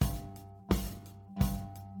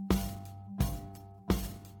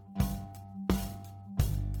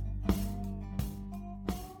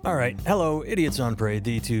All right. Hello, Idiots on Parade,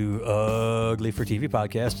 the Too Ugly for TV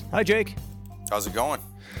podcast. Hi, Jake. How's it going?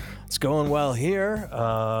 It's going well here.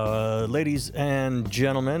 Ladies and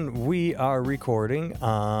gentlemen, we are recording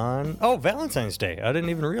on, Valentine's Day. I didn't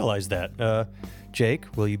even realize that.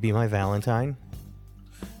 Jake, will you be my Valentine?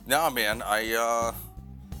 No, man. I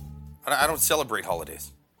don't celebrate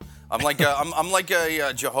holidays. I'm like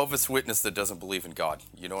a Jehovah's Witness that doesn't believe in God.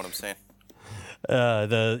 You know what I'm saying?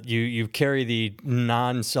 You carry the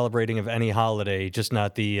non-celebrating of any holiday, just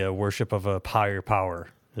not the worship of a higher power.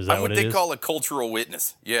 Is that I'm what what it they is? call a cultural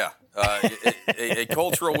witness. Yeah, a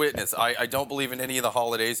cultural witness. I don't believe in any of the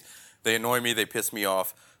holidays. They annoy me. They piss me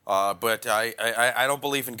off. But I don't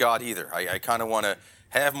believe in God either. I kind of want to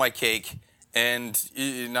have my cake and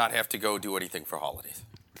not have to go do anything for holidays.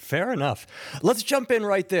 Fair enough. Let's jump in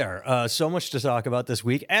right there. So much to talk about this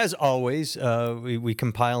week. As always, we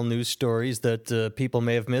compile news stories that people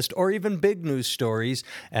may have missed, or even big news stories,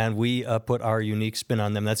 and we put our unique spin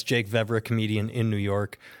on them. That's Jake Vevra, comedian in New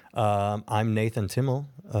York. I'm Nathan Timmel,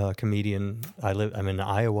 comedian. I'm in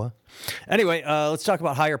Iowa. Anyway, let's talk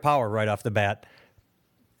about higher power right off the bat.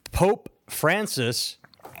 Pope Francis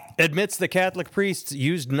admits the Catholic priests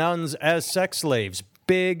used nuns as sex slaves.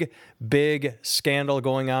 Big scandal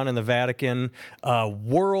going on in the Vatican.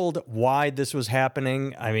 Worldwide, this was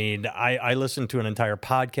happening. I mean, I listened to an entire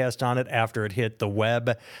podcast on it after it hit the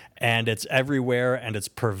web, and it's everywhere, and it's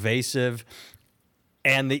pervasive.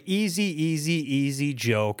 And the easy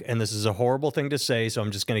joke, and this is a horrible thing to say, so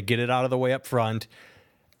I'm just going to get it out of the way up front.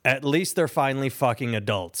 At least they're finally fucking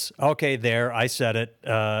adults. Okay, there, I said it.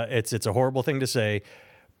 It's a horrible thing to say.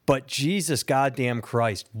 But Jesus goddamn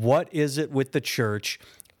Christ, what is it with the church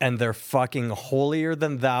and their fucking holier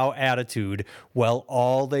than thou attitude? Well,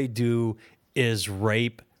 all they do is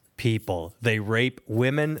rape people. They rape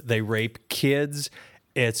women. They rape kids.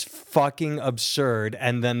 It's fucking absurd.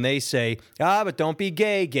 And then they say, but don't be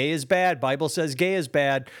gay. Gay is bad. Bible says gay is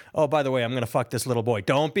bad. Oh, by the way, I'm going to fuck this little boy.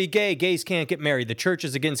 Don't be gay. Gays can't get married. The church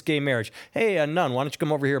is against gay marriage. Hey, a nun, why don't you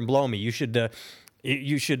come over here and blow me? You should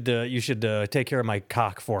take care of my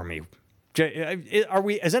cock for me.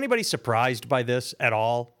 Is anybody surprised by this at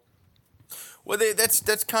all? Well,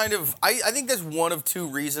 that's kind of. I think that's one of two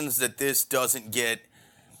reasons that this doesn't get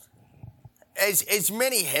as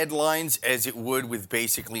many headlines as it would with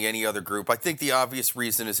basically any other group. I think the obvious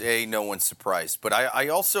reason is no one's surprised, but I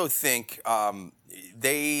also think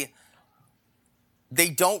they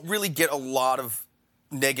don't really get a lot of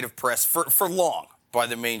negative press for long by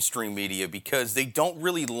the mainstream media because they don't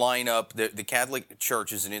really line up. The Catholic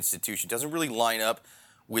Church as an institution doesn't really line up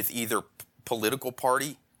with either political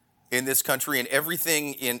party in this country, and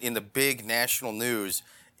everything in the big national news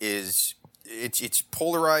is it's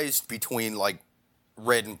polarized between like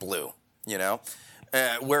red and blue, you know?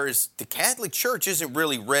 Whereas the Catholic Church isn't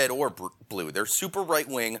really red or blue. They're super right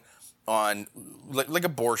wing on like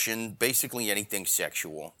abortion, basically anything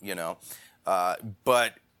sexual, you know?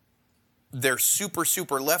 But they're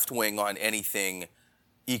super left wing on anything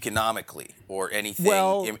economically or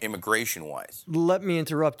anything immigration wise. Let me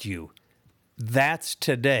interrupt you. That's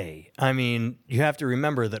today. I mean, you have to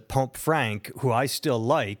remember that Pope Frank, who I still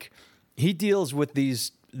like, he deals with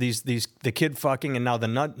these the kid fucking and now the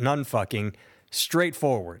nun fucking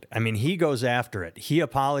straightforward. I mean, he goes after it. He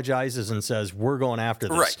apologizes and says, "We're going after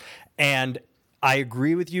this." Right. And I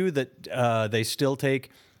agree with you that they still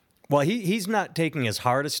take. Well, he's not taking as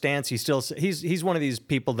hard a stance. He's one of these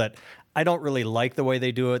people that I don't really like the way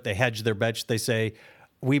they do it. They hedge their bets. They say,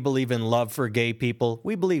 we believe in love for gay people.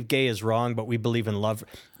 We believe gay is wrong, but we believe in love.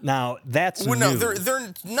 Now, that's new. No,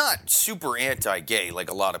 they're not super anti-gay like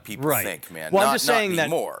a lot of people think, man. Well, I'm just saying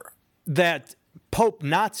that Pope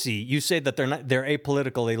Nazi, you say that they're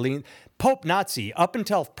apolitical, lean. Pope Nazi, up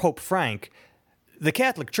until Pope Frank, the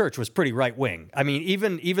Catholic Church was pretty right-wing. I mean,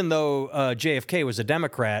 even though JFK was a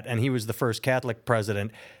Democrat and he was the first Catholic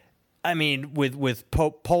president, I mean, with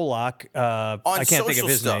Pope Polak, I can't think of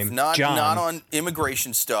his name. John. Not on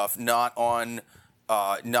immigration stuff, not on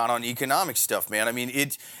economic stuff, man. I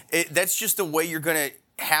mean, that's just the way you're going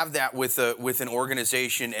to have that with an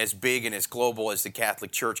organization as big and as global as the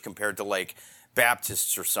Catholic Church compared to like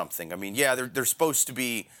Baptists or something. I mean, yeah, they're supposed to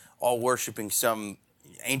be all worshiping some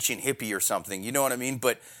ancient hippie or something, you know what I mean?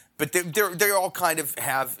 But they all kind of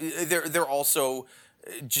have. They're also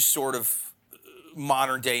just sort of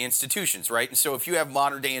modern day institutions, right? And so if you have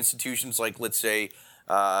modern day institutions like, let's say,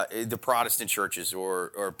 the Protestant churches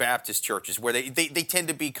or Baptist churches, where they tend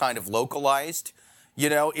to be kind of localized, you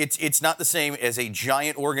know, it's not the same as a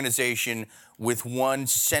giant organization with one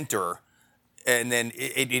center, and then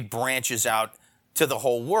it branches out to the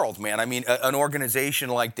whole world, man. I mean, an organization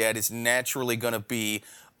like that is naturally going to be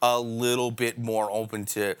a little bit more open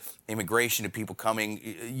to immigration, to people coming,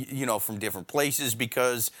 from different places,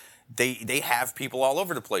 because they have people all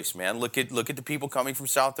over the place, man. Look at the people coming from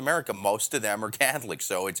South America. Most of them are Catholic,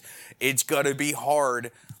 so it's gonna be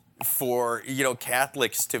hard for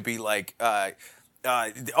Catholics to be like,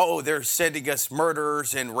 they're sending us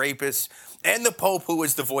murderers and rapists, and the Pope, who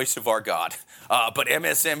is the voice of our God, but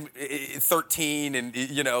MSM 13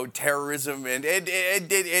 and terrorism and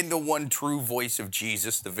the one true voice of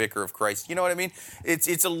Jesus, the Vicar of Christ. You know what I mean?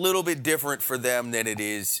 It's a little bit different for them than it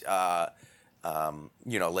is,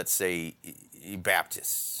 let's say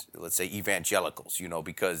Baptists, let's say evangelicals,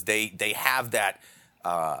 because they have that.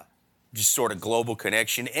 Just sort of global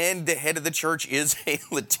connection, and the head of the church is a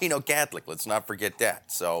Latino Catholic. Let's not forget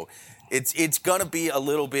that. So it's going to be a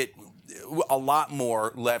lot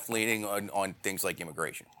more left-leaning on things like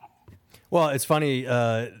immigration. Well, it's funny.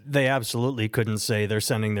 They absolutely couldn't say they're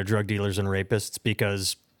sending their drug dealers and rapists,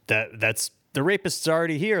 because that's the rapists are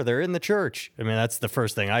already here. They're in the church. I mean, that's the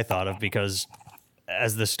first thing I thought of, because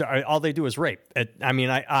as the star, all they do is rape.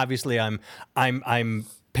 I'm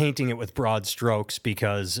painting it with broad strokes,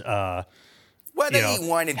 because they eat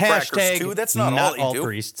wine and crackers too. That's not all they do.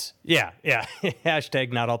 Priests. Yeah.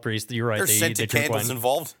 Hashtag not all priests. You're right. There's scented candles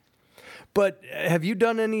involved. But have you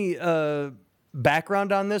done any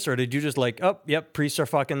background on this, or did you just priests are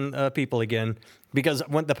fucking people again? Because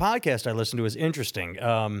when the podcast I listened to is interesting.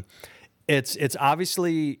 It's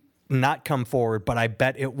obviously not come forward, but I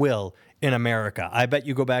bet it will in America. I bet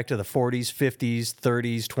you go back to the 40s, 50s,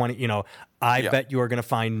 30s, 20, I bet you are going to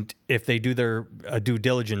find, if they do their due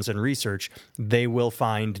diligence and research, they will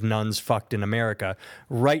find nuns fucked in America.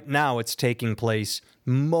 Right now, it's taking place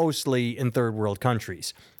mostly in third world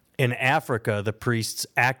countries. In Africa, the priests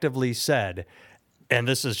actively said, and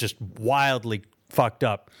this is just wildly fucked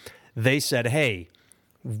up, they said, hey,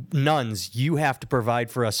 nuns, you have to provide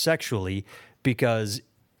for us sexually, because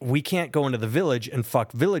we can't go into the village and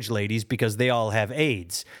fuck village ladies because they all have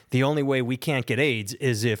AIDS. The only way we can't get AIDS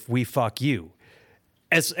is if we fuck you.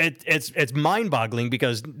 It's mind-boggling,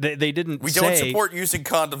 because they didn't We don't support using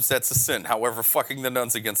condoms, that's a sin. However, fucking the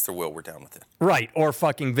nuns against their will, we're down with it. Right, or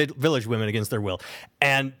fucking village women against their will.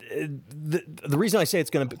 And the reason I say it's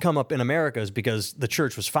going to come up in America is because the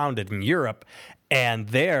church was founded in Europe, and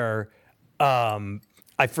there,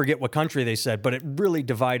 I forget what country they said, but it really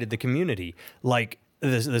divided the community. Like,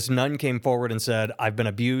 this nun came forward and said, I've been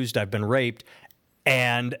abused, I've been raped.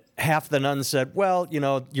 And half the nuns said, well,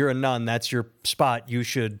 you're a nun, that's your spot. You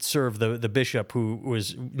should serve the bishop who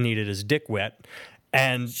needed his dick wet.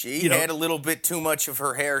 And she had a little bit too much of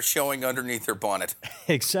her hair showing underneath her bonnet.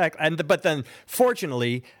 Exactly. But then,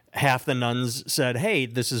 fortunately, half the nuns said, hey,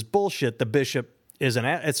 this is bullshit. The bishop is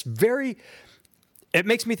it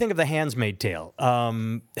makes me think of The Handmaid's Tale.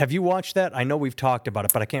 Have you watched that? I know we've talked about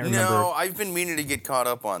it, but I can't remember. No, I've been meaning to get caught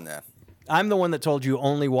up on that. I'm the one that told you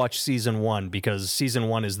only watch season 1, because season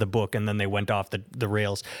 1 is the book, and then they went off the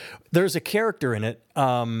rails. There's a character in it.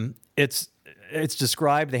 It's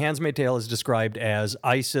described, The Handmaid's Tale is described as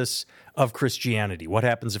ISIS of Christianity. What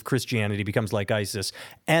happens if Christianity becomes like ISIS?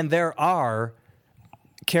 And there are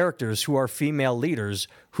characters who are female leaders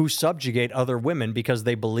who subjugate other women because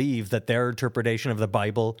they believe that their interpretation of the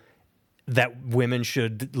Bible, that women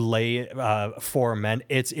should lay for men.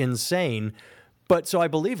 It's insane. But so I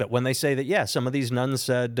believe it when they say that, some of these nuns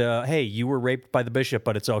said, hey, you were raped by the bishop,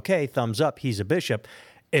 but it's okay. Thumbs up. He's a bishop.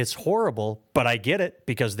 It's horrible, but I get it,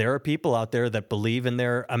 because there are people out there that believe in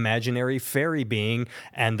their imaginary fairy being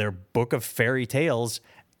and their book of fairy tales,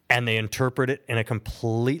 and they interpret it in a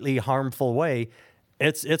completely harmful way.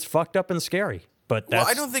 It's fucked up and scary. But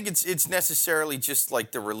I don't think it's necessarily just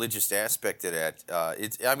like the religious aspect of that.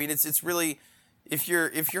 It's really, if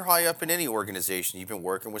you're high up in any organization, you've been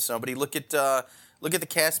working with somebody. Look at the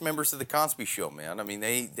cast members of the Cosby Show, man. I mean,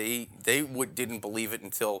 they didn't believe it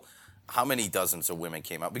until how many dozens of women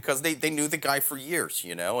came out, because they knew the guy for years,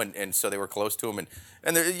 and so they were close to him,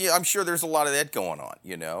 and I'm sure there's a lot of that going on,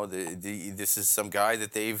 this is some guy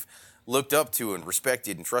that they've looked up to and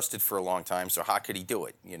respected and trusted for a long time, so how could he do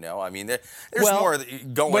it, I mean, there's more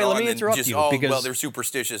going on than just, they're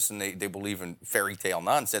superstitious and they believe in fairy tale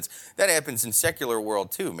nonsense. That happens in secular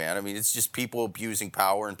world too, man. I mean, it's just people abusing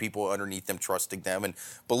power and people underneath them trusting them and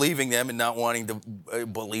believing them and not wanting to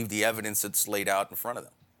believe the evidence that's laid out in front of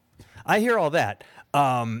them. I hear all that.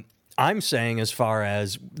 I'm saying, as far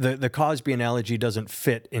as the Cosby analogy doesn't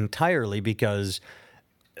fit entirely, because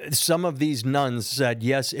some of these nuns said,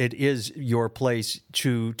 yes, it is your place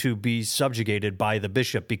to be subjugated by the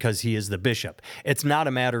bishop because he is the bishop. It's not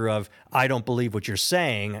a matter of, I don't believe what you're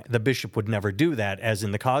saying. The bishop would never do that, as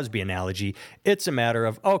in the Cosby analogy. It's a matter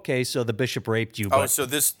of, okay, so the bishop raped you, but so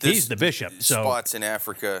this he's the bishop. So spots in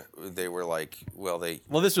Africa, they were like, well,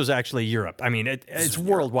 this was actually Europe. I mean, it's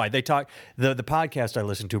worldwide. They talk, the podcast I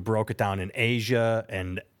listened to broke it down in Asia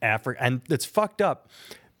and Africa, and it's fucked up.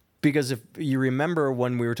 Because if you remember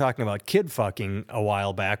when we were talking about kid fucking a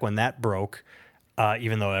while back, when that broke,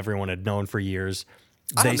 even though everyone had known for years,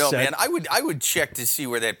 I don't know, man. I would check to see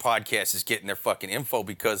where that podcast is getting their fucking info,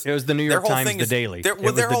 because it was the New York Times, the Daily. Their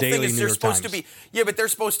whole thing is they're supposed to be, but they're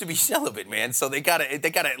supposed to be celibate, man. So they gotta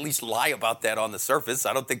at least lie about that on the surface.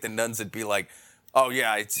 I don't think the nuns would be like, oh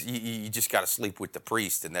yeah, it's you just gotta sleep with the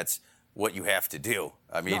priest, and that's what you have to do.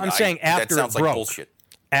 I mean, I'm saying after that sounds it broke. like bullshit.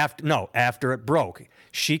 After it broke,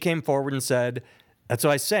 she came forward and said, that's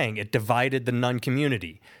what I was saying, it divided the nun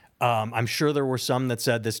community. I'm sure there were some that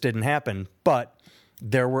said this didn't happen, but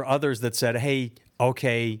there were others that said, hey,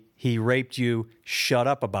 okay, he raped you, shut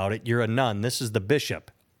up about it, you're a nun, this is the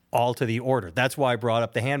bishop, all to the order. That's why I brought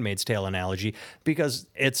up the Handmaid's Tale analogy, because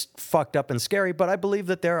it's fucked up and scary, but I believe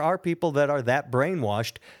that there are people that are that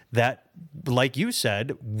brainwashed that, like you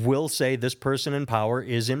said, will say this person in power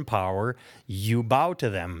is in power, you bow to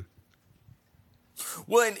them.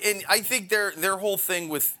 Well, and I think their whole thing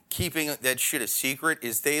with keeping that shit a secret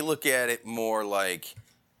is they look at it more like,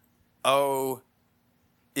 oh,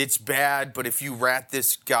 it's bad, but if you rat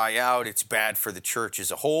this guy out, it's bad for the church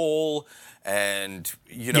as a whole, and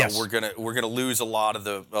yes. we're gonna lose a lot of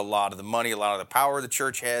the money, a lot of the power the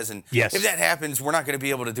church has, and yes. if that happens, we're not going to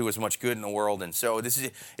be able to do as much good in the world, and so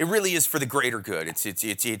it really is for the greater good.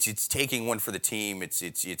 It's taking one for the team.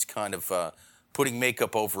 It's kind of putting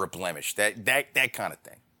makeup over a blemish, that kind of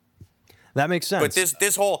thing. That makes sense. But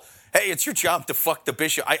this whole, hey, it's your job to fuck the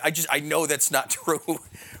bishop. I know that's not true.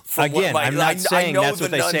 Again, I'm not saying that's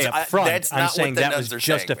what they say up front. I'm saying that was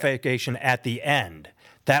justification saying, at the end.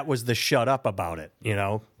 That was the shut up about it,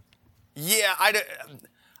 Yeah,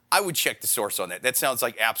 I would check the source on that. That sounds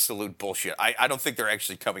like absolute bullshit. I don't think they're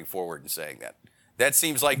actually coming forward and saying that. That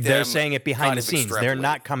seems like they're saying it behind the scenes. They're extrapolating.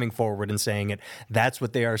 not coming forward and saying it. That's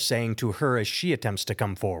what they are saying to her as she attempts to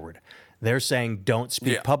come forward. They're saying, don't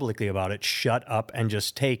speak publicly about it. Shut up and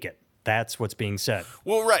just take it. That's what's being said.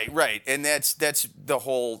 Well, right, and that's the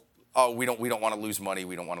whole. Oh, we don't want to lose money.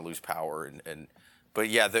 We don't want to lose power, but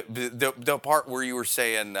yeah, the part where you were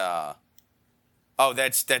saying, oh,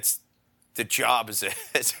 that's the job as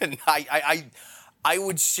I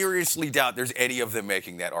would seriously doubt there's any of them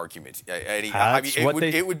making that argument.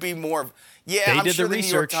 It would be more of, I'm sure the New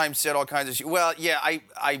York Times said all kinds of shit. Well, yeah,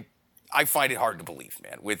 I find it hard to believe,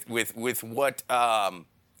 man. With what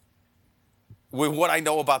I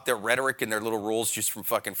know about their rhetoric and their little rules just from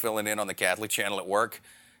fucking filling in on the Catholic channel at work,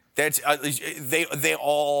 that's they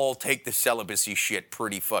all take the celibacy shit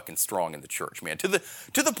pretty fucking strong in the church, man. To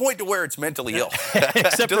the point to where it's mentally ill.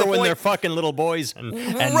 Except for when they're fucking little boys and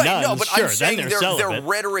nuns. No, but sure, I'm saying then they're their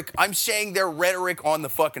rhetoric. I'm saying their rhetoric on the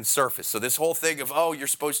fucking surface. So this whole thing of, oh, you're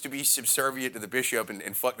supposed to be subservient to the bishop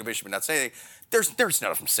and fuck the bishop and not say anything. There's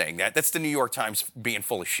none of them saying that. That's the New York Times being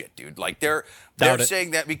full of shit, dude. Like they're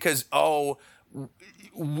saying that because, oh,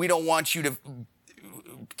 we don't want you to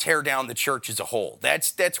tear down the church as a whole.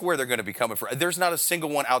 That's where they're going to be coming from. There's not a single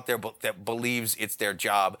one out there that believes it's their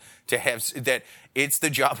job to have, that it's the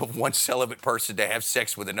job of one celibate person to have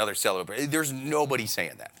sex with another celibate person. There's nobody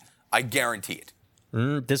saying that. I guarantee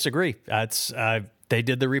it. Disagree. That's they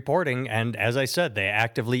did the reporting, and as I said, they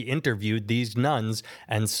actively interviewed these nuns,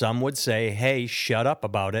 and some would say, hey, shut up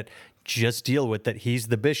about it. Just deal with it. He's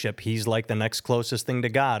the bishop. He's like the next closest thing to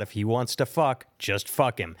God. If he wants to fuck, just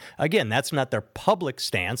fuck him. Again, that's not their public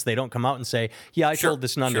stance. They don't come out and say, yeah, I told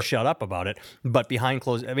this nun to shut up about it. But behind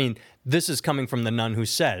closed, I mean, this is coming from the nun who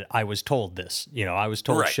said, I was told this. I was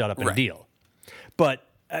told shut up and deal. But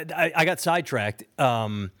I got sidetracked.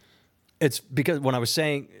 It's because when I was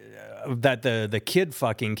saying that the kid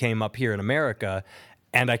fucking came up here in America,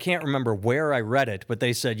 and I can't remember where I read it, but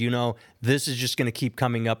they said, this is just going to keep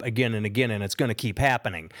coming up again and again, and it's going to keep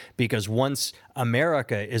happening. Because once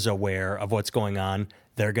America is aware of what's going on,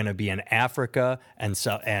 they're going to be in Africa and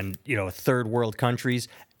third world countries,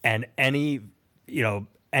 and any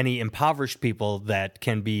impoverished people that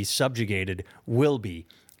can be subjugated will be.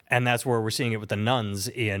 And that's where we're seeing it with the nuns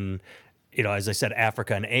in, as I said,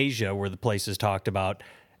 Africa and Asia, where the place is talked about.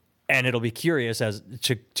 And it'll be curious as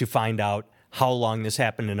to find out how long this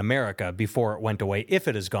happened in America before it went away, if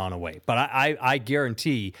it has gone away. But I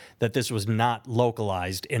guarantee that this was not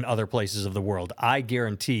localized in other places of the world. I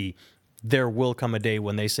guarantee there will come a day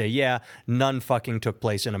when they say, yeah, none fucking took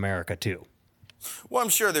place in America too. Well, I'm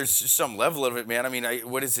sure there's some level of it, man. I mean,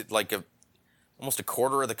 what is it, like almost a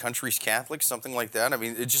quarter of the country's Catholic, something like that? I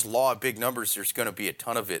mean, it's just law of big numbers. There's going to be a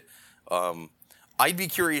ton of it. I'd be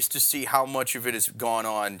curious to see how much of it has gone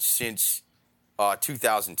on since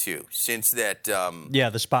 2002, since that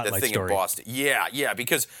the Spotlight that thing story in Boston. Yeah,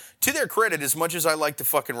 because to their credit, as much as I like to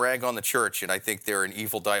fucking rag on the church, and I think they're an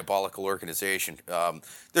evil, diabolical organization,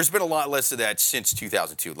 there's been a lot less of that since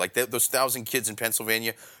 2002. Like those 1,000 kids in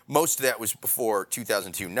Pennsylvania, most of that was before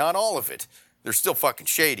 2002. Not all of it. They're still fucking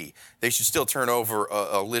shady. They should still turn over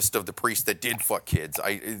a list of the priests that did fuck kids.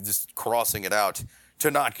 I just crossing it out to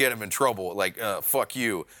not get them in trouble. Like, fuck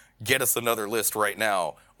you. Get us another list right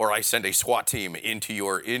now, or I send a SWAT team into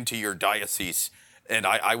your diocese, and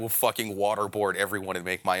I will fucking waterboard everyone and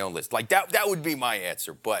make my own list. Like that would be my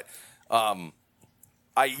answer. But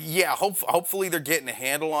hopefully they're getting a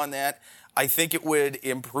handle on that. I think it would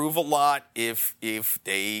improve a lot if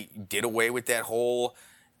they did away with that whole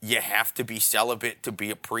you have to be celibate to be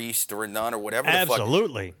a priest or a nun or whatever the fuck.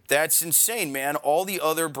 Absolutely. That's insane, man. All the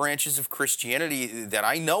other branches of Christianity that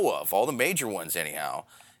I know of, all the major ones anyhow,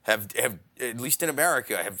 have at least in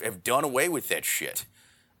America, have done away with that shit.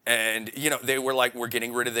 And, they were like, we're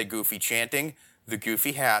getting rid of the goofy chanting, the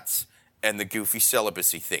goofy hats, and the goofy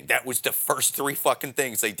celibacy thing. That was the first 3 fucking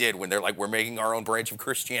things they did when they're like, we're making our own branch of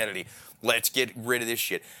Christianity. Let's get rid of this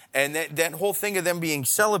shit. And that whole thing of them being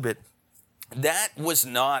celibate, that was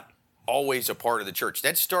not always a part of the church.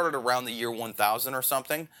 That started around the year 1000 or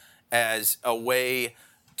something as a way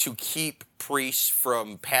to keep priests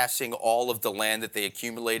from passing all of the land that they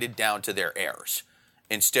accumulated down to their heirs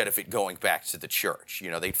instead of it going back to the church.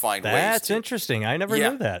 They'd find ways. That's interesting. I never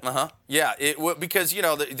knew that. Yeah, because,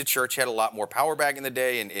 the church had a lot more power back in the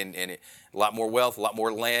day and a lot more wealth, a lot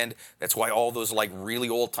more land. That's why all those, like, really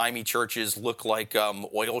old-timey churches look like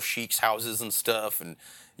oil sheiks' houses and stuff. And,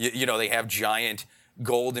 they have giant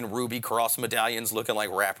gold and ruby cross medallions looking like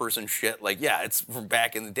rappers and shit. Like, yeah, it's from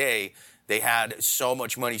back in the day. They had so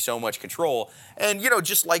much money, so much control. And,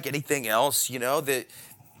 just like anything else, that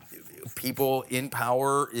people in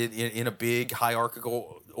power in a big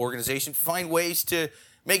hierarchical organization find ways to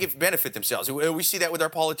make it benefit themselves. We see that with our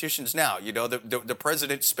politicians now. The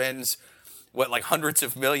president spends, like hundreds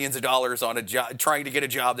of millions of dollars on a job, trying to get a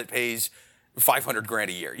job that pays $500,000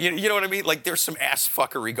 a year. You know what I mean? Like, there's some ass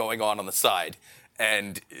fuckery going on the side.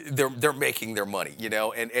 And they're making their money,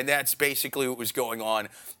 and that's basically what was going on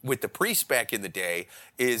with the priests back in the day.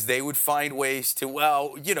 Is they would find ways to,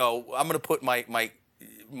 I'm going to put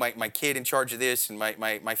my kid in charge of this and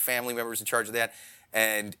my family members in charge of that,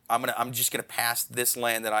 and I'm just gonna pass this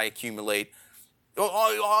land that I accumulate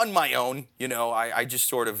on my own. I just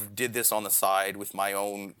sort of did this on the side with my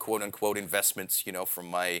own quote unquote investments, from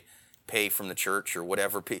my pay from the church or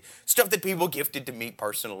whatever, stuff that people gifted to me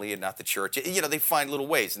personally and not the church. They find little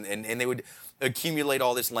ways, and they would accumulate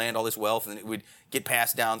all this land, all this wealth, and it would get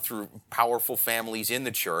passed down through powerful families in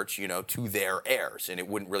the church, to their heirs, and it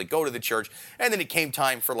wouldn't really go to the church. And then it came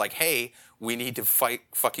time for, like, hey, we need to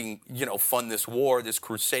fund this war, this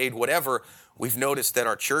crusade, whatever. We've noticed that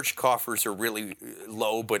our church coffers are really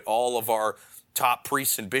low, but all of our top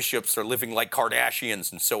priests and bishops are living like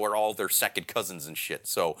Kardashians, and so are all their second cousins and shit.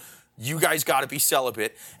 So you guys got to be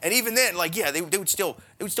celibate. And even then, like, yeah, they would still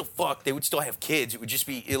fuck. They would still have kids. It would just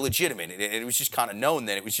be illegitimate. And it was just kind of known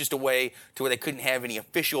then. It was just a way to where they couldn't have any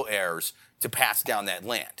official heirs to pass down that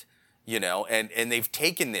land, And they've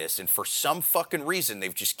taken this, and for some fucking reason,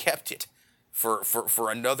 they've just kept it for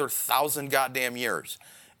another 1,000 goddamn years.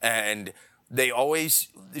 And they always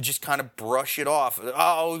just kind of brush it off.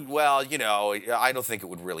 Oh, well, I don't think it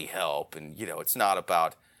would really help. And, it's not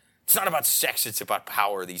about sex, it's about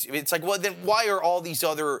power. It's like, well, then why are all these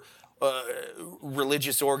other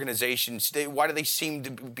religious organizations, why do they seem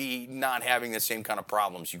to be not having the same kind of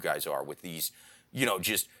problems you guys are with these,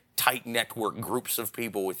 just tight network groups of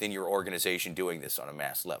people within your organization doing this on a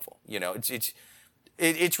mass level?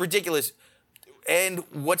 It's ridiculous. And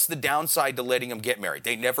what's the downside to letting them get married?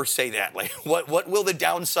 They never say that. Like, what will the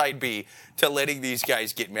downside be to letting these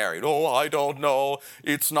guys get married? Oh, I don't know.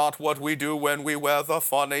 It's not what we do when we wear the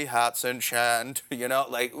funny hats and chant.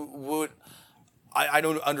 Like, I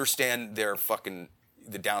don't understand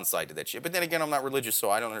the downside to that shit. But then again, I'm not religious, so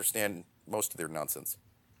I don't understand most of their nonsense.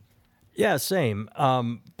 Yeah, same.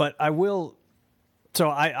 But I will. So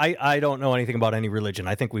I don't know anything about any religion.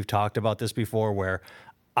 I think we've talked about this before, where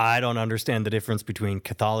I don't understand the difference between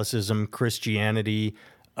Catholicism, Christianity,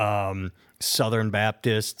 Southern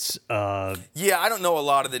Baptists. Yeah, I don't know a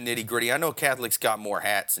lot of the nitty gritty. I know Catholics got more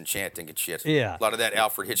hats and chanting and shit. Yeah. A lot of that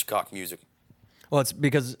Alfred Hitchcock music. Well, it's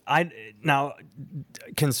because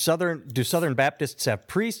do Southern Baptists have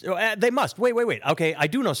priests? They must. Wait. Okay, I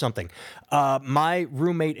do know something. My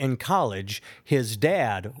roommate in college, his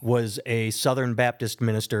dad was a Southern Baptist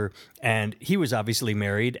minister, and he was obviously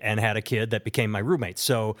married and had a kid that became my roommate.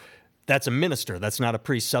 So that's a minister. That's not a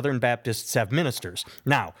priest. Southern Baptists have ministers.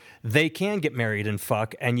 Now, they can get married and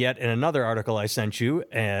fuck, and yet in another article I sent you,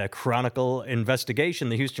 a Chronicle investigation,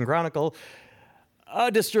 the Houston Chronicle, a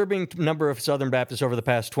disturbing number of Southern Baptists over the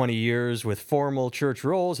past 20 years with formal church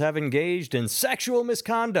roles have engaged in sexual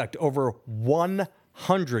misconduct. Over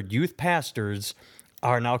 100 youth pastors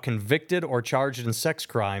are now convicted or charged in sex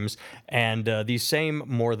crimes, and these same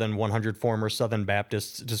more than 100 former Southern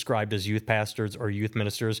Baptists described as youth pastors or youth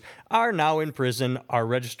ministers are now in prison, are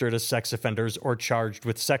registered as sex offenders, or charged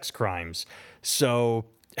with sex crimes. So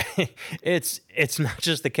it's not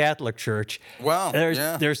just the Catholic Church. Wow.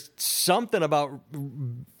 There's something about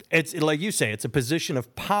it's like you say, it's a position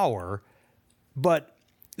of power, but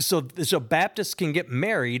so Baptists can get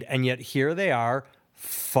married, and yet here they are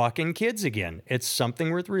fucking kids again. It's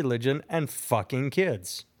something with religion and fucking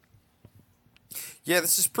kids. Yeah,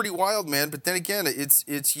 this is pretty wild, man. But then again, it's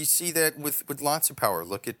you see that with lots of power.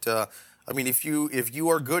 Look at if you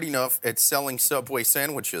are good enough at selling Subway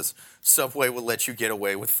sandwiches, Subway will let you get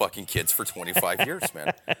away with fucking kids for 25 years,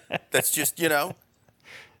 man. That's just,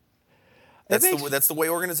 that's the way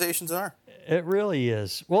organizations are. It really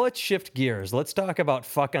is. Well, let's shift gears. Let's talk about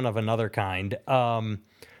fucking of another kind.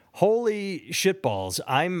 Holy shitballs.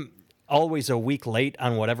 I'm always a week late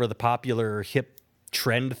on whatever the popular hip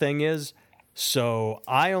trend thing is. So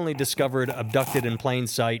I only discovered Abducted in Plain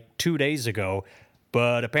Sight 2 days ago,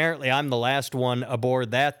 but apparently I'm the last one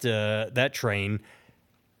aboard that train.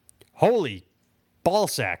 Holy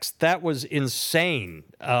ballsacks. That was insane.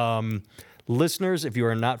 Listeners, if you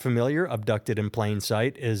are not familiar, Abducted in Plain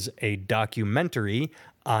Sight is a documentary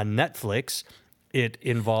on Netflix. It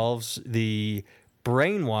involves the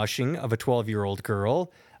brainwashing of a 12-year-old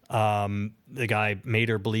girl. The guy made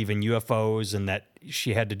her believe in UFOs and that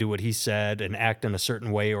she had to do what he said and act in a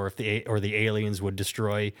certain way, or if the aliens would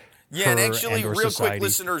destroy her and actually, real society. quick,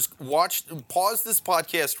 listeners, pause this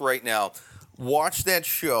podcast right now, watch that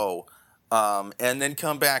show, and then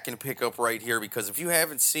come back and pick up right here, because if you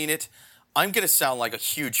haven't seen it, I'm going to sound like a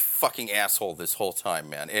huge fucking asshole this whole time,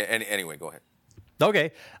 man. Anyway, go ahead.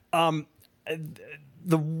 Okay.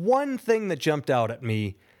 The one thing that jumped out at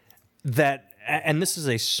me and this is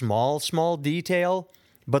a small detail,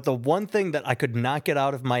 but the one thing that I could not get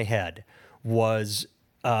out of my head was,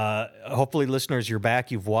 hopefully listeners, you're back,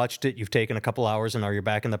 you've watched it, you've taken a couple hours, and now you're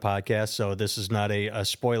back in the podcast, so this is not a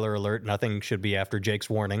spoiler alert. Nothing should be after Jake's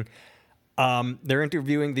warning. They're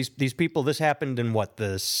interviewing these people. This happened in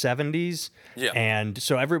the 70s? Yeah. And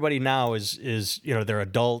so everybody now is they're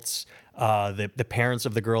adults. The parents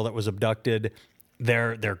of the girl that was abducted,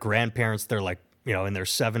 their grandparents, they're like, in their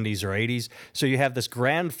 70s or 80s. So you have this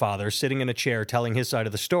grandfather sitting in a chair telling his side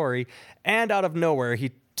of the story, and out of nowhere,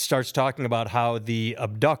 he starts talking about how the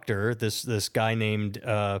abductor, this guy named,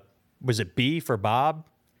 was it B for Bob?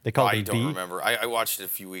 They called him B? I don't remember. I watched it a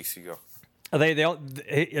few weeks ago.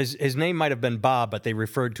 His name might have been Bob, but they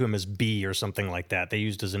referred to him as B or something like that. They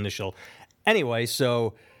used his initial. Anyway,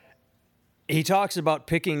 so he talks about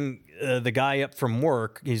picking the guy up from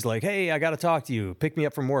work. He's like, hey, I got to talk to you. Pick me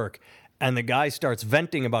up from work. And the guy starts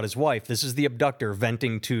venting about his wife. This is the abductor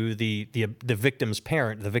venting to the victim's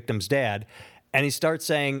parent, the victim's dad. And he starts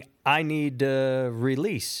saying, I need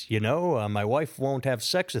release. My wife won't have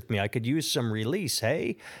sex with me. I could use some release,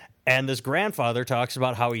 hey? And this grandfather talks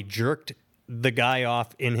about how he jerked the guy off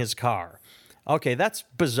in his car. Okay, that's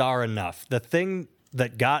bizarre enough. The thing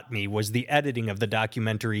that got me was the editing of the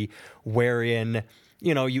documentary, wherein,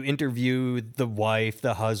 you interview the wife,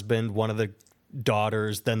 the husband, one of the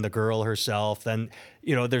daughters, then the girl herself, then,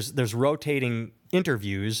 there's rotating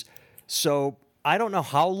interviews. So I don't know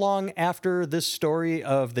how long after this story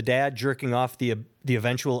of the dad jerking off the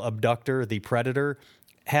eventual abductor, the predator,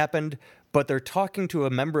 happened, but they're talking to a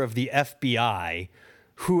member of the FBI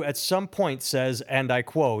who at some point says, and I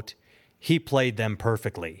quote, he played them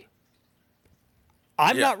perfectly.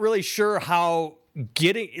 I'm not really sure how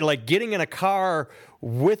getting in a car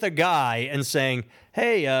with a guy and saying,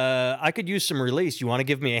 hey, I could use some release. You want to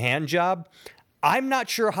give me a hand job? I'm not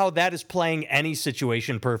sure how that is playing any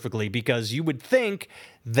situation perfectly, because you would think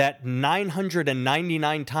that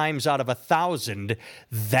 999 times out of 1,000,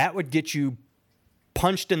 that would get you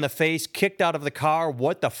punched in the face, kicked out of the car.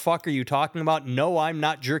 What the fuck are you talking about? No, I'm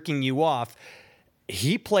not jerking you off.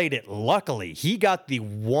 he played it luckily. He got the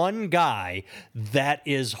one guy that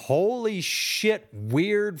is holy shit,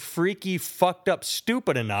 weird, freaky, fucked up,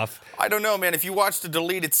 stupid enough. I don't know, man. If you watch the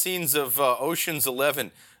deleted scenes of Ocean's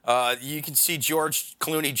 11, you can see George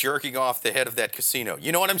Clooney jerking off the head of that casino.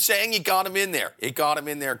 You know what I'm saying? You got him in there. It got him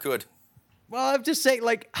in there good. Well, I'm just saying,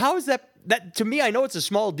 like, how is that to me, I know it's a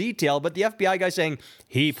small detail, but the FBI guy saying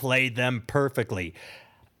he played them perfectly.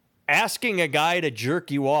 Asking a guy to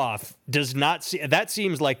jerk you off does not that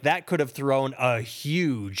seems like that could have thrown a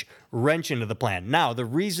huge wrench into the plan. Now, the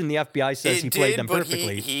reason the FBI says he played them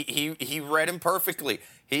perfectly, he read him perfectly.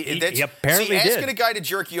 He apparently did. Asking a guy to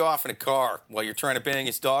jerk you off in a car while you're trying to bang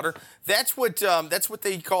his daughter, that's what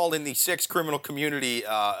they call in the sex criminal community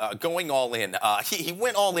going all in. He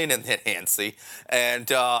went all in that hand, see, and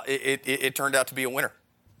it turned out to be a winner.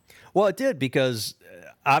 Well, it did, because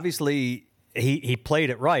obviously he played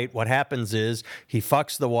it right. What happens is he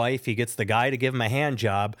fucks the wife, he gets the guy to give him a hand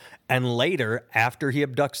job, and later, after he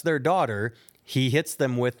abducts their daughter, he hits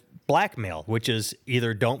them with blackmail, which is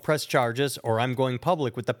either don't press charges or I'm going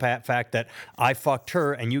public with the fact that I fucked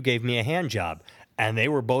her and you gave me a hand job. And they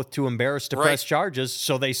were both too embarrassed to press charges,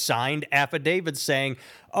 so they signed affidavits saying,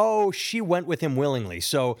 oh, she went with him willingly.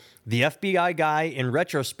 So the FBI guy, in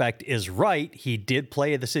retrospect, is right. He did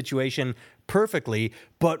play the situation perfectly,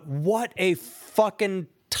 but what a fucking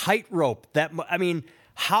tightrope.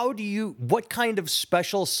 What kind of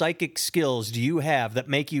special psychic skills do you have that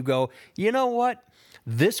make you go, you know what?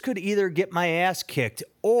 This could either get my ass kicked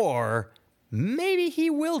or maybe he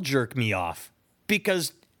will jerk me off,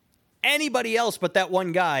 because anybody else but that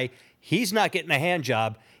one guy, he's not getting a hand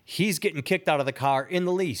job. He's getting kicked out of the car in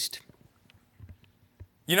the least.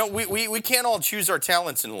 You know, we can't all choose our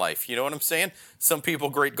talents in life. You know what I'm saying? Some people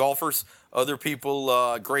great golfers, other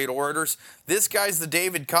people great orators. This guy's the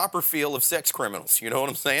David Copperfield of sex criminals. You know what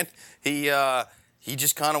I'm saying? He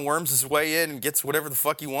just kind of worms his way in and gets whatever the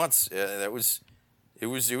fuck he wants. It was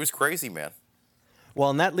crazy, man. Well,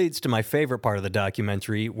 and that leads to my favorite part of the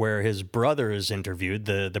documentary, where his brother is interviewed,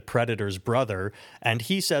 the Predator's brother, and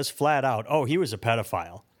he says flat out, oh, he was a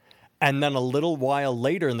pedophile. And then a little while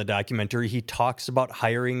later in the documentary, he talks about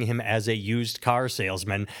hiring him as a used car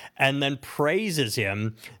salesman and then praises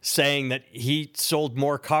him, saying that he sold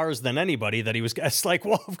more cars than anybody, that he was... It's like,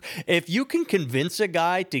 well, if you can convince a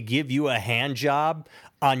guy to give you a hand job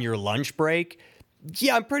on your lunch break...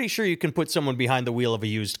 Yeah, I'm pretty sure you can put someone behind the wheel of a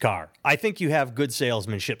used car. I think you have good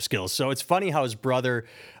salesmanship skills. So it's funny how his brother,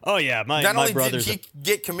 my brother's... Not only did he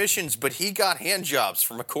get commissions, but he got hand jobs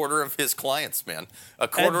from a quarter of his clients, man. A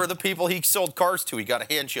quarter of the people he sold cars to, he got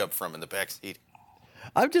a hand job from in the backseat.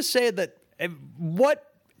 I'm just saying that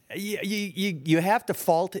you have to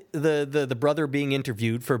fault the brother being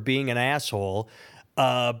interviewed for being an asshole,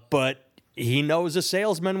 but... He knows a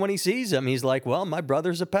salesman when he sees him. He's like, well, my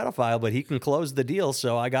brother's a pedophile, but he can close the deal,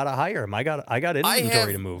 so I got to hire him. I got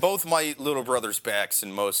inventory to move. Both my little brother's backs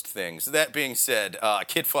in most things. That being said,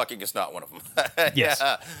 kid fucking is not one of them. Yes.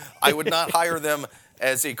 Yeah, I would not hire them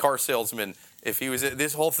as a car salesman if he was...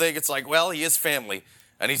 This whole thing, it's like, well, he is family,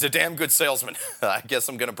 and he's a damn good salesman. I guess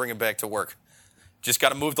I'm going to bring him back to work. Just got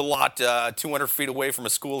to move the lot 200 feet away from a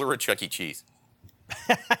school or a Chuck E. Cheese.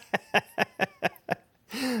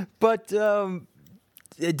 But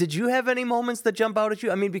did you have any moments that jump out at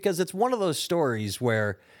you? I mean, because it's one of those stories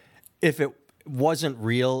where if it wasn't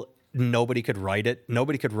real, nobody could write it.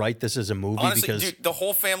 Nobody could write this as a movie. Honestly, because dude, the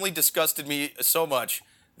whole family disgusted me so much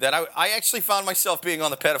that I actually found myself being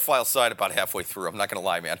on the pedophile side about halfway through. I'm not going to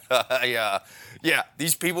lie, man. Yeah,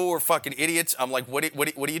 these people were fucking idiots. I'm like, what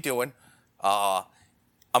are you doing? I'm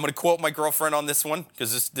going to quote my girlfriend on this one,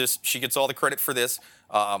 because she gets all the credit for this.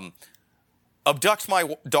 Abduct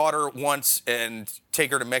my daughter once and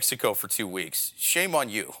take her to Mexico for 2 weeks. Shame on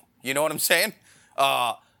you. You know what I'm saying?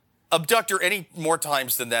 Abduct her any more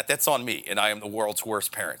times than that, that's on me, and I am the world's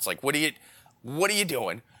worst parent. It's like, what are you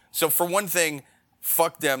doing? So for one thing,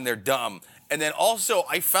 fuck them, they're dumb. And then also,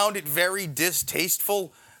 I found it very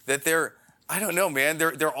distasteful that I don't know, man,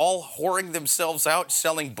 they're all whoring themselves out,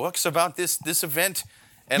 selling books about this event.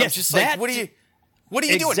 And yes, I'm just like, what are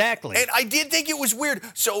you doing? Exactly. And I did think it was weird.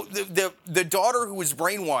 So the daughter who was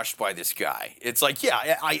brainwashed by this guy, it's like,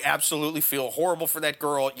 yeah, I absolutely feel horrible for that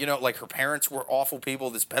girl. You know, like her parents were awful people.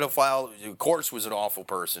 This pedophile, of course, was an awful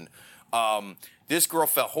person. This girl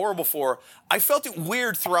felt horrible for her. I felt it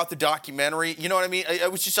weird throughout the documentary. You know what I mean? It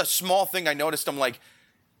was just a small thing I noticed. I'm like,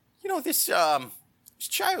 you know, this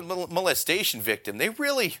child molestation victim, they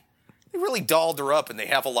really dolled her up, and they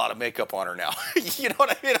have a lot of makeup on her now. You know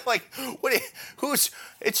what I mean? Like,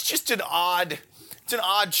 it's just an odd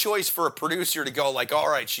choice for a producer to go like, all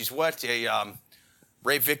right, she's what,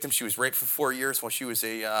 rape victim. She was raped for 4 years when she was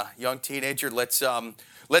a young teenager. Let's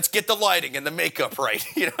get the lighting and the makeup right.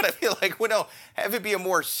 You know what I mean? Like, well, no, have it be a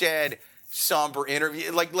more sad, somber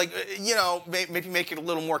interview. Like maybe make it a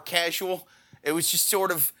little more casual. It was just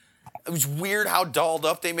sort of, it was weird how dolled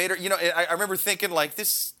up they made her. You know, I remember thinking, like,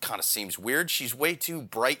 this kind of seems weird. She's way too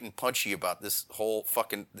bright and punchy about this whole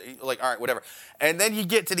fucking, like, all right, whatever. And then you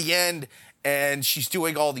get to the end, and she's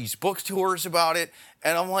doing all these book tours about it.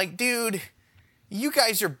 And I'm like, dude, you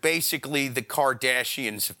guys are basically the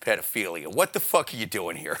Kardashians of pedophilia. What the fuck are you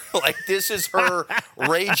doing here? Like, this is her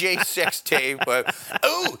Ray J sex tape.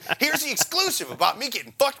 Oh, here's the exclusive about me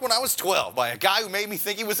getting fucked when I was 12 by a guy who made me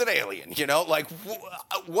think he was an alien. You know, like,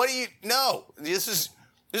 what do you? No, this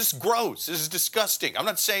is gross. This is disgusting. I'm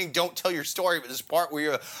not saying don't tell your story, but this part where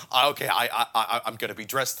you're, okay, I'm gonna be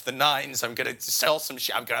dressed to the nines. I'm gonna sell some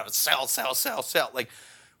shit. I'm gonna sell. Like,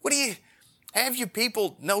 what do you? Have you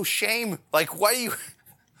people no shame? Like, why'd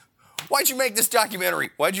you make this documentary?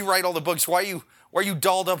 Why'd you write all the books? Why are you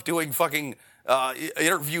dolled up doing fucking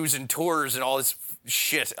interviews and tours and all this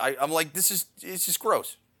shit? I'm like, it's just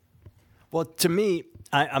gross. Well, to me,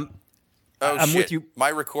 I'm shit. with you. My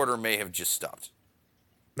recorder may have just stopped.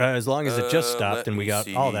 As long as it just stopped and we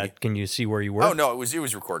got all that, can you see where you were? Oh no, it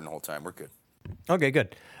was recording the whole time. We're good. Okay,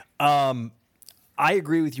 good. I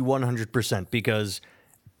agree with you 100% because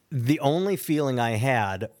the only feeling I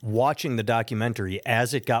had watching the documentary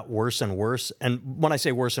as it got worse and worse, and when I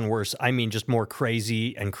say worse and worse, I mean just more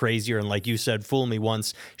crazy and crazier, and like you said, fool me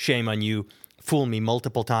once, shame on you, fool me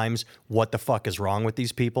multiple times, what the fuck is wrong with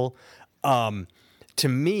these people? To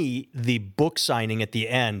me, the book signing at the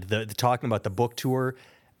end, the talking about the book tour,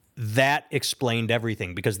 that explained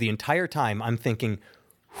everything, because the entire time I'm thinking,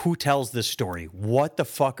 who tells this story? What the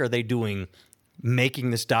fuck are they doing making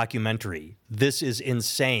this documentary? This is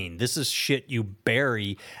insane. This is shit you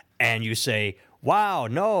bury and you say, wow,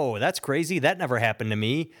 no, that's crazy. That never happened to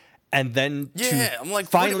me. And then I'm like,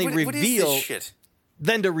 finally what reveal, is this shit?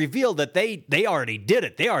 Then to reveal that they already did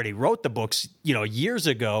it. They already wrote the books, years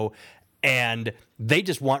ago, and they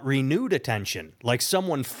just want renewed attention. Like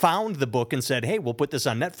someone found the book and said, hey, we'll put this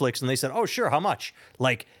on Netflix. And they said, oh, sure, how much?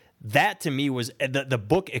 Like, that to me was, the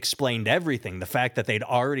book explained everything. The fact that they'd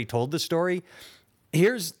already told the story.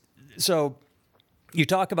 So you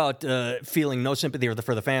talk about feeling no sympathy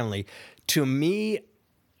for the family. To me,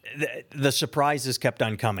 the surprises kept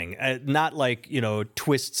on coming. Not like,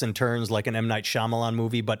 twists and turns like an M. Night Shyamalan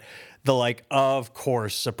movie, but the like, of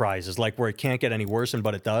course, surprises, like where it can't get any worse,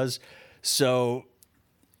 but it does. So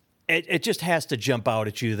it just has to jump out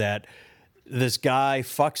at you that this guy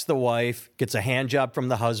fucks the wife, gets a hand job from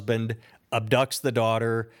the husband, abducts the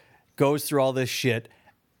daughter, goes through all this shit,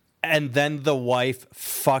 and then the wife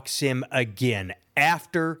fucks him again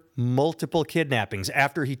after multiple kidnappings.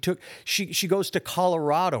 After she goes to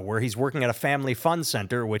Colorado where he's working at a family fun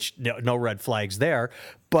center, which no red flags there.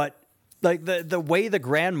 But like the way the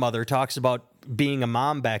grandmother talks about being a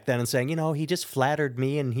mom back then and saying, he just flattered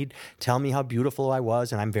me and he'd tell me how beautiful I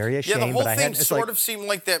was and I'm very ashamed. Yeah, the whole but thing sort of seemed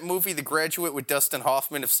like that movie, The Graduate, with Dustin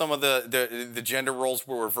Hoffman, if some of the gender roles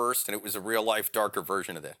were reversed and it was a real life, darker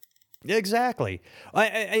version of that. Exactly.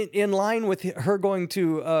 In line with her going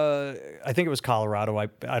to, I think it was Colorado,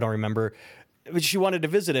 I don't remember, but she wanted to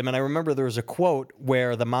visit him. And I remember there was a quote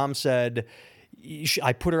where the mom said,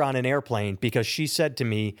 I put her on an airplane because she said to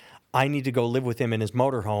me, I need to go live with him in his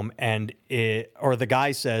motorhome. Or the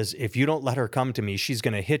guy says, if you don't let her come to me, she's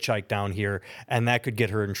going to hitchhike down here and that could get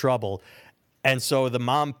her in trouble. And so the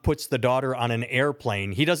mom puts the daughter on an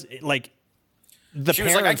airplane. He does she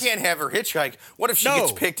was like, I can't have her hitchhike. What if she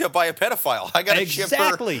gets picked up by a pedophile? I got to ship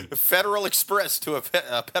her Federal Express to a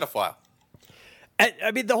pedophile.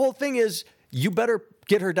 I mean, the whole thing is, you better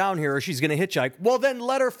get her down here or she's going to hitchhike. Well, then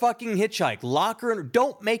let her fucking hitchhike. Lock her in.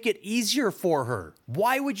 Don't make it easier for her.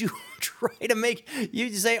 Why would you try to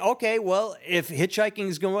you say, okay, well, if hitchhiking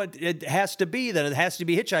is it has to be, then it has to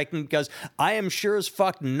be hitchhiking, because I am sure as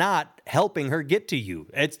fuck not helping her get to you.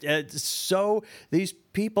 It's so, these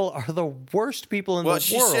people are the worst people in the world.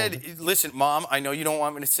 Well, she said, listen, Mom, I know you don't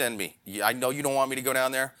want me to send me. I know you don't want me to go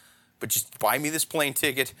down there, but just buy me this plane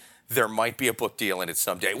ticket. There might be a book deal in it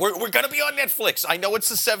someday. We're going to be on Netflix. I know it's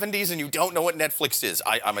the 70s and you don't know what Netflix is.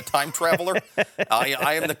 I'm a time traveler.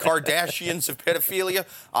 I am the Kardashians of pedophilia.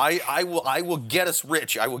 I will get us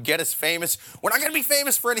rich. I will get us famous. We're not going to be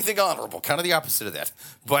famous for anything honorable. Kind of the opposite of that.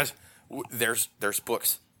 But there's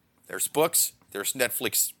books. There's books. There's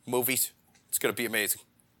Netflix movies. It's going to be amazing.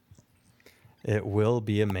 It will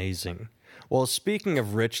be amazing. Well, speaking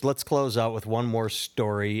of rich, let's close out with one more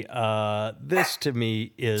story. This to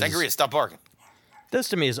me is... Sangria, stop barking. This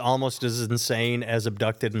to me is almost as insane as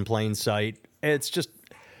Abducted in Plain Sight. It's just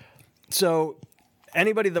so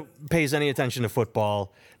anybody that pays any attention to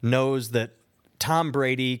football knows that Tom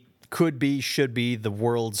Brady should be the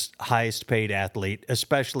world's highest paid athlete,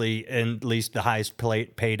 especially at least the highest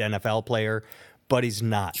paid NFL player, but he's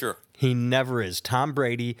not. Sure. He never is. Tom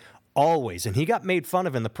Brady always, and he got made fun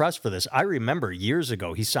of in the press for this. I remember years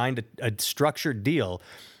ago, he signed a structured deal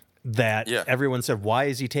that everyone said, why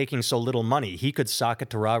is he taking so little money? He could sock it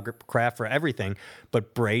to Robert Kraft for everything.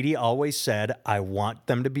 But Brady always said, I want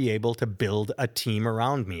them to be able to build a team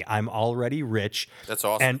around me. I'm already rich. That's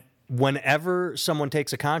awesome. And whenever someone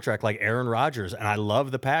takes a contract like Aaron Rodgers, and I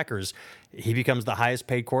love the Packers, he becomes the highest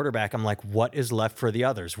paid quarterback. I'm like, what is left for the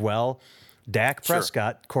others? Well, Dak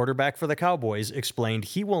Prescott, quarterback for the Cowboys, explained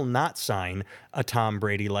he will not sign a Tom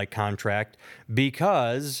Brady-like contract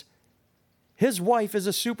because his wife is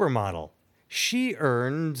a supermodel. She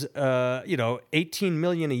earns, $18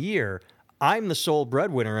 million a year. I'm the sole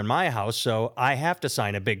breadwinner in my house, so I have to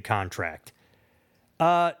sign a big contract.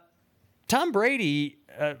 Tom Brady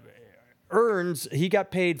he got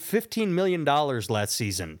paid $15 million last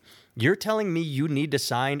season. You're telling me you need to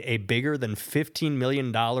sign a bigger than $15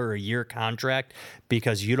 million a year contract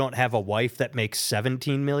because you don't have a wife that makes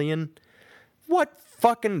 $17 million? What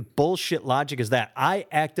fucking bullshit logic is that? I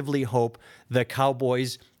actively hope the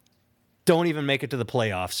Cowboys don't even make it to the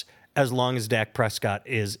playoffs as long as Dak Prescott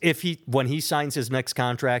is. When he signs his next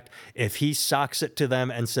contract, if he socks it to them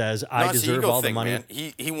and says, I deserve all the money.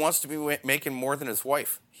 Man. He wants to be making more than his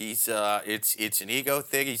wife. He's it's an ego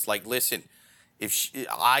thing. He's like, listen,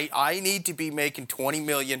 I need to be making $20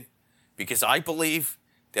 million because I believe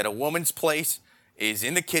that a woman's place is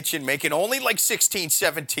in the kitchen making only like 16,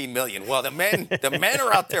 17 million. Well, the men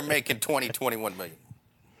are out there making 20, 21 million.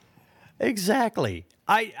 Exactly.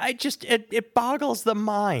 I just, it boggles the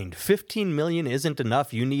mind. 15 million isn't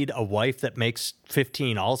enough. You need a wife that makes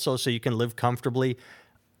 15 also so you can live comfortably.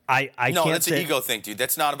 No, that's an ego thing, dude.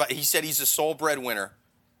 That's not about, he said he's a sole breadwinner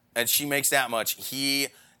and she makes that much. This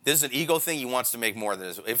is an ego thing. He wants to make more than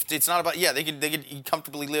this. If it's not about, they could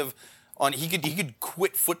comfortably live on, he could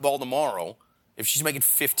quit football tomorrow if she's making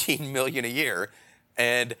 15 million a year.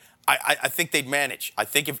 And I think they'd manage. I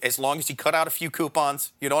think as long as he cut out a few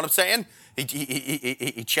coupons, you know what I'm saying?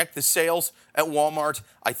 He checked the sales at Walmart.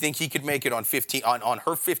 I think he could make it on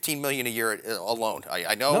her 15 million a year alone.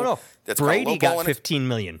 I know. No. That's Brady got 15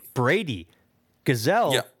 million. Brady,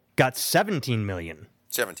 Gazelle got 17 million.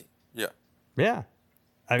 17. Yeah. Yeah.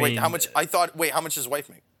 How much? How much does his wife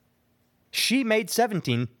make? She made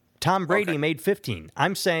 17. Tom Brady made 15.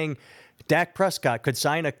 I'm saying Dak Prescott could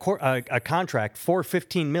sign a contract for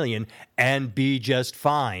 $15 million and be just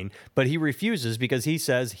fine, but he refuses because he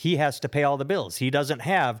says he has to pay all the bills. He doesn't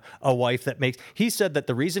have a wife that makes. He said that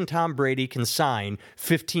the reason Tom Brady can sign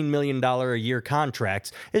 $15 million a year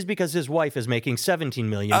contracts is because his wife is making $17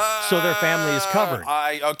 million, so their family is covered.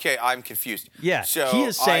 I'm confused. Yeah, so he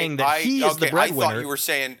is saying that he is the breadwinner.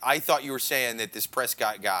 I thought you were saying that this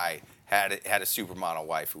Prescott guy had a supermodel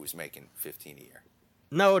wife who was making 15 a year.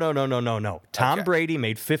 No. Tom Brady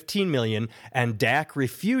made $15 million, and Dak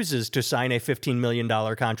refuses to sign a $15 million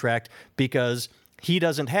contract because he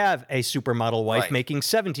doesn't have a supermodel wife making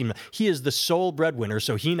 $17 million. He is the sole breadwinner,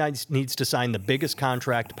 so he needs to sign the biggest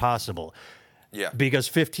contract possible. Yeah. Because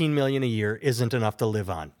 $15 million a year isn't enough to live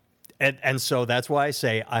on. And so that's why I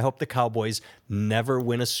say I hope the Cowboys never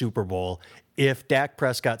win a Super Bowl if Dak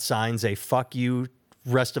Prescott signs a fuck you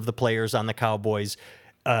rest of the players on the Cowboys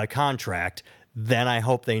contract. Then I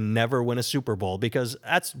hope they never win a Super Bowl, because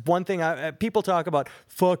that's one thing people talk about.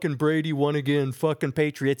 Fucking Brady won again, fucking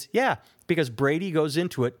Patriots. Yeah, because Brady goes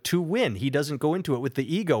into it to win. He doesn't go into it with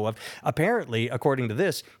the ego of, apparently, according to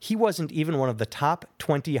this, he wasn't even one of the top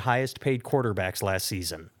 20 highest paid quarterbacks last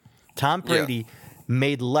season. Tom Brady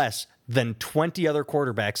made less than 20 other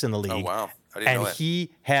quarterbacks in the league. Oh, wow. I didn't know that.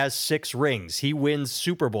 He has 6 rings. He wins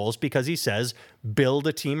Super Bowls because he says, build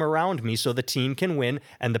a team around me so the team can win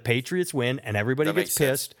and the Patriots win and everybody gets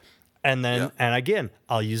pissed. And then, and again,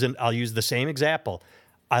 I'll use the same example.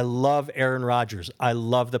 I love Aaron Rodgers. I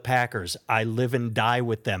love the Packers. I live and die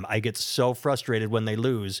with them. I get so frustrated when they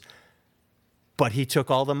lose. But he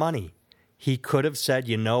took all the money. He could have said,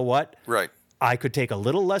 you know what? Right. I could take a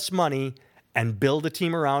little less money and build a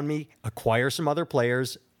team around me, acquire some other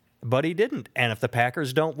players. But he didn't. And if the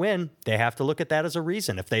Packers don't win, they have to look at that as a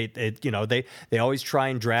reason. If they always try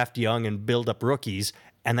and draft young and build up rookies,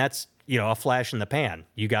 and that's, a flash in the pan.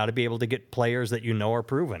 You got to be able to get players that are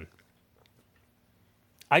proven.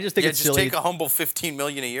 I just think it's silly. Just take a humble $15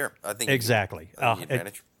 million a year. I think exactly. You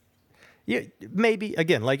manage. Yeah, maybe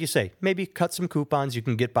again, like you say, maybe cut some coupons. You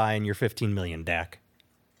can get by in your $15 million, Dak.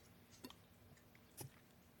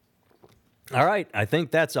 All right. I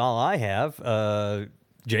think that's all I have.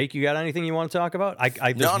 Jake, you got anything you want to talk about?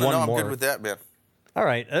 No, I'm good with that, man. All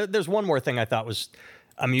right. There's one more thing I thought was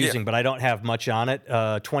amusing, but I don't have much on it.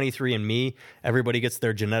 23andMe, everybody gets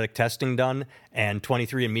their genetic testing done, and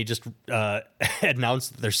 23andMe just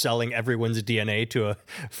announced that they're selling everyone's DNA to a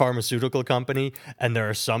pharmaceutical company, and there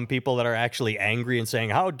are some people that are actually angry and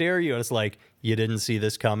saying, how dare you? And it's like, you didn't see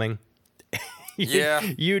this coming.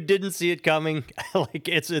 You didn't see it coming. Like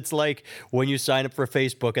it's like when you sign up for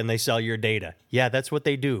Facebook and they sell your data. Yeah, that's what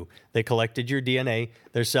they do. They collected your DNA,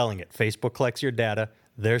 they're selling it. Facebook collects your data,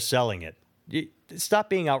 they're selling it. Stop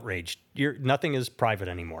being outraged. Nothing is private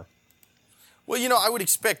anymore. Well, I would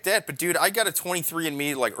expect that, but dude, I got a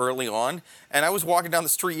 23andMe like early on, and I was walking down the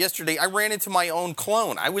street yesterday. I ran into my own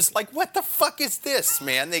clone. I was like, what the fuck is this,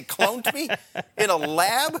 man? They cloned me in a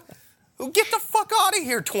lab? Get the fuck out of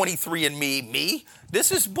here, 23andMe, me.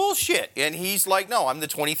 This is bullshit. And he's like, no, I'm the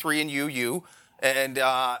 23andU, and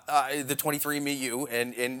the 23andMe you,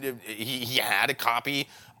 and he had a copy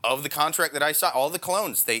of the contract that I saw. All the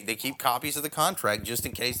clones, they keep copies of the contract just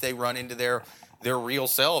in case they run into their real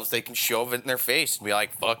selves. They can shove it in their face and be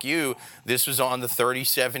like, fuck you. This was on the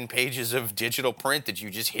 37 pages of digital print that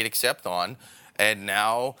you just hit accept on, and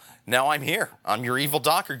now I'm here. I'm your evil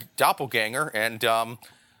doppelganger, and I'm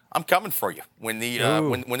coming for you. When the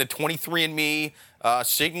 23andMe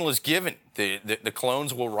signal is given, the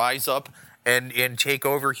clones will rise up and take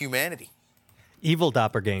over humanity. Evil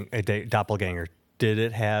doppelganger. Did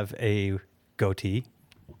it have a goatee?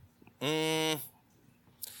 No,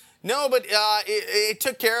 but it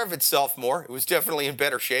took care of itself more. It was definitely in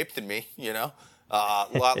better shape than me. A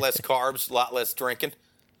lot less carbs, a lot less drinking,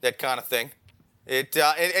 that kind of thing. And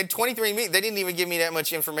 23andMe, they didn't even give me that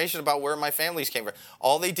much information about where my families came from.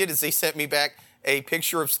 All they did is they sent me back a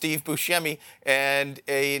picture of Steve Buscemi and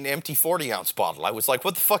an empty 40-ounce bottle. I was like,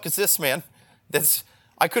 what the fuck is this, man?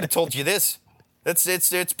 I could have told you this.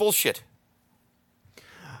 It's bullshit.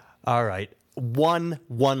 All right. One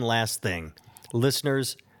last thing.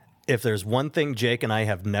 Listeners, if there's one thing Jake and I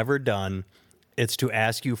have never done, it's to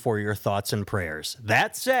ask you for your thoughts and prayers.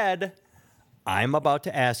 That said, I'm about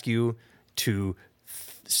to ask you to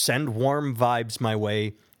send warm vibes my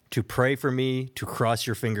way, to pray for me, to cross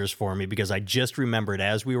your fingers for me, because I just remembered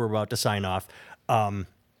as we were about to sign off,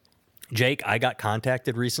 Jake, I got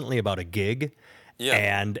contacted recently about a gig,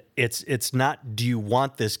 and it's not, do you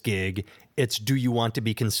want this gig? It's, do you want to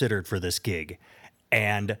be considered for this gig?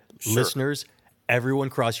 And listeners, everyone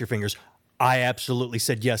cross your fingers. I absolutely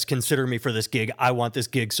said, yes, consider me for this gig. I want this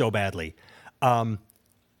gig so badly.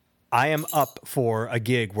 I am up for a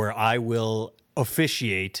gig where I will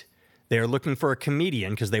officiate. They are looking for a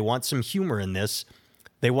comedian because they want some humor in this.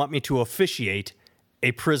 They want me to officiate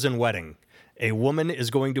a prison wedding. A woman is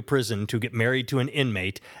going to prison to get married to an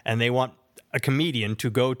inmate, and they want a comedian to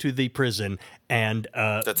go to the prison and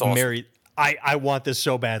That's awesome. marry. I want this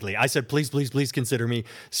so badly. I said, please, please, please consider me.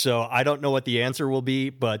 So I don't know what the answer will be,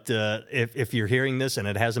 but if you're hearing this and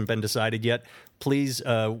it hasn't been decided yet, please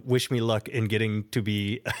wish me luck in getting to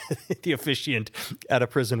be the officiant at a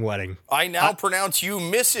prison wedding. I now pronounce you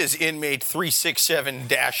Mrs. Inmate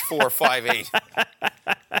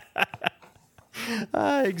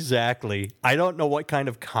 367-458. Exactly. I don't know what kind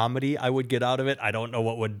of comedy I would get out of it. I don't know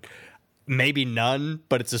what would, maybe none,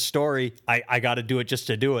 but it's a story. I got to do it just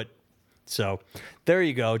to do it. So there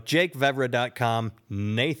you go. JakeVevra.com,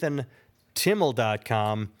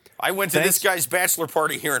 NathanTimmel.com. I went to this guy's bachelor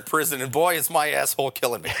party here in prison, and boy, is my asshole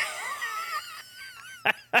killing me.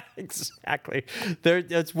 Exactly.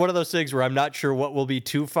 It's one of those things where I'm not sure what will be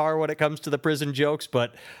too far when it comes to the prison jokes,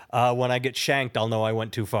 but when I get shanked, I'll know I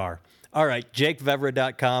went too far. All right,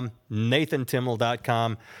 JakeVevra.com,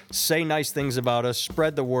 NathanTimmel.com. Say nice things about us.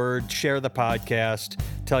 Spread the word. Share the podcast.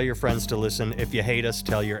 Tell your friends to listen. If you hate us,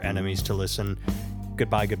 tell your enemies to listen.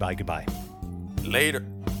 Goodbye, goodbye, goodbye. Later.